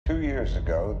2 years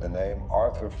ago, the name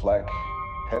Arthur Fleck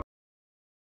had...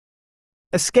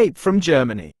 Escape from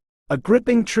Germany. A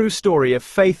gripping true story of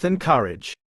faith and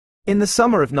courage. In the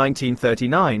summer of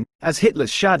 1939, as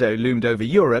Hitler's shadow loomed over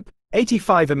Europe,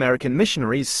 85 American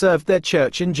missionaries served their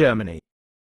church in Germany.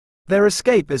 Their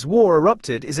escape as war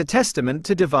erupted is a testament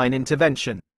to divine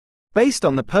intervention. Based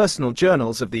on the personal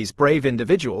journals of these brave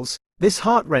individuals, this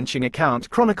heart-wrenching account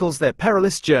chronicles their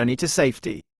perilous journey to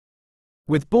safety.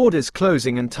 With borders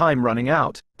closing and time running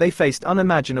out, they faced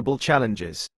unimaginable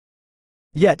challenges.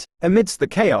 Yet, amidst the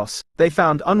chaos, they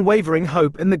found unwavering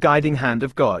hope in the guiding hand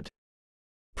of God.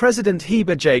 President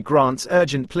Heber J. Grant's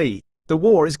urgent plea: "The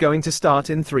war is going to start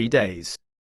in 3 days.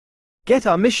 Get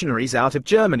our missionaries out of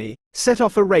Germany," set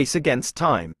off a race against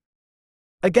time.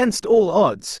 Against all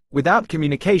odds, without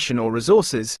communication or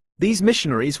resources, these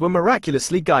missionaries were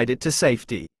miraculously guided to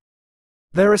safety.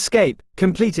 Their escape,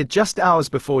 completed just hours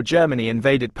before Germany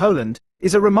invaded Poland,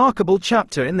 is a remarkable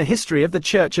chapter in the history of the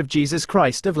Church of Jesus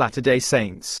Christ of Latter-day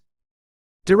Saints.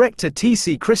 Director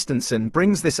T.C. Christensen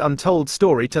brings this untold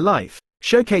story to life,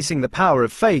 showcasing the power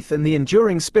of faith and the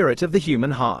enduring spirit of the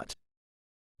human heart.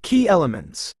 Key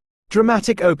elements.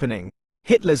 Dramatic opening.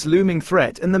 Hitler's looming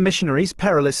threat and the missionaries'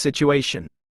 perilous situation.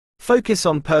 Focus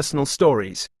on personal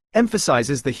stories.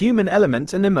 Emphasizes the human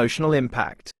element and emotional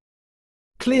impact.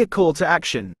 Clear call to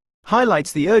action.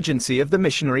 Highlights the urgency of the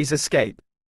missionaries' escape.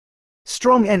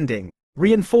 Strong ending.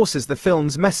 Reinforces the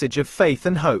film's message of faith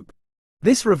and hope.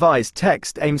 This revised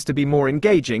text aims to be more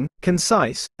engaging,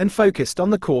 concise, and focused on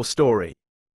the core story.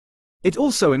 It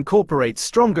also incorporates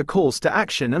stronger calls to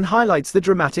action and highlights the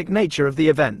dramatic nature of the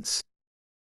events.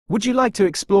 Would you like to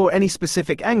explore any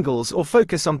specific angles or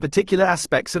focus on particular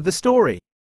aspects of the story?